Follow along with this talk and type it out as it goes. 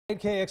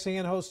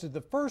KXAN hosted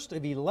the first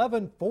of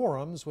 11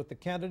 forums with the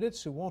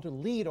candidates who want to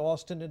lead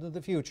Austin into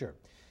the future.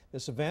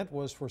 This event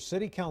was for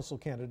city council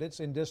candidates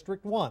in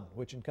District 1,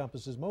 which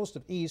encompasses most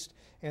of East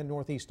and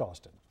Northeast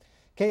Austin.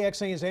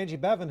 KXAN's Angie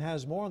Bevan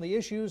has more on the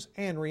issues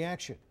and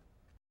reaction.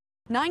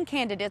 9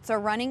 candidates are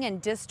running in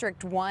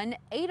District 1.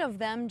 8 of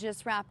them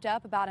just wrapped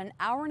up about an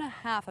hour and a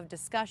half of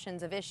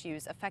discussions of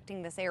issues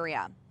affecting this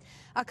area.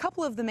 A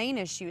couple of the main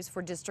issues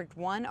for District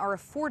 1 are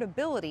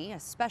affordability,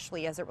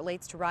 especially as it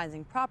relates to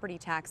rising property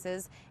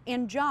taxes,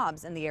 and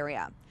jobs in the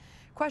area.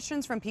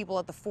 Questions from people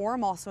at the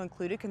forum also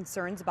included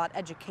concerns about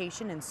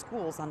education and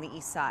schools on the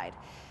east side.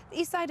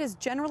 The east side has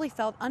generally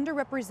felt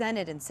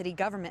underrepresented in city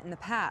government in the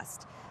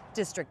past.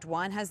 District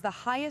 1 has the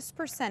highest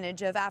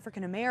percentage of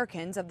African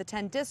Americans of the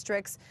 10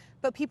 districts,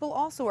 but people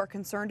also are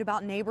concerned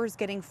about neighbors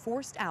getting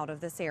forced out of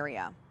this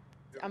area.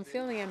 I'm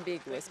feeling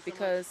ambiguous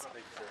because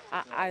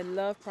I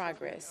love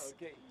progress.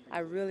 I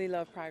really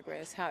love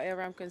progress.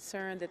 However, I'm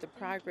concerned that the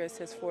progress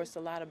has forced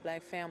a lot of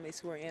black families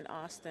who are in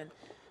Austin,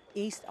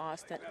 East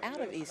Austin,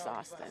 out of East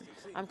Austin.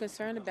 I'm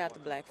concerned about the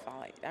black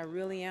fight. I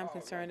really am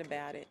concerned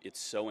about it. It's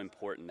so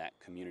important that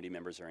community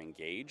members are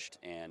engaged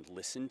and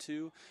listened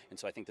to, and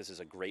so I think this is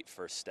a great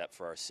first step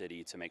for our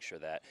city to make sure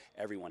that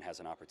everyone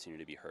has an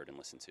opportunity to be heard and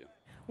listened to.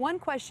 One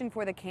question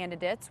for the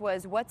candidates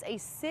was, what's a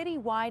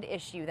citywide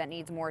issue that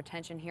needs more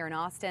attention here in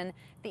Austin?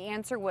 The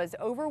answer was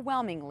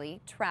overwhelmingly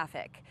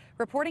traffic.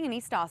 Reporting in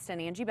East Austin,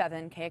 Angie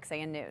Bevan,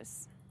 KXAN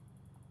News.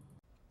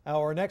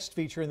 Our next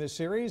feature in this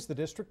series, the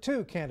District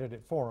 2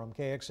 Candidate Forum.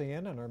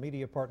 KXAN and our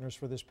media partners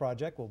for this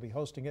project will be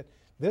hosting it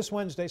this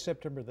Wednesday,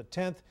 September the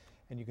 10th,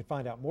 and you can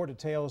find out more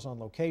details on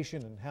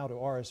location and how to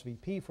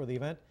RSVP for the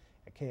event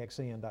at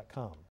kxan.com.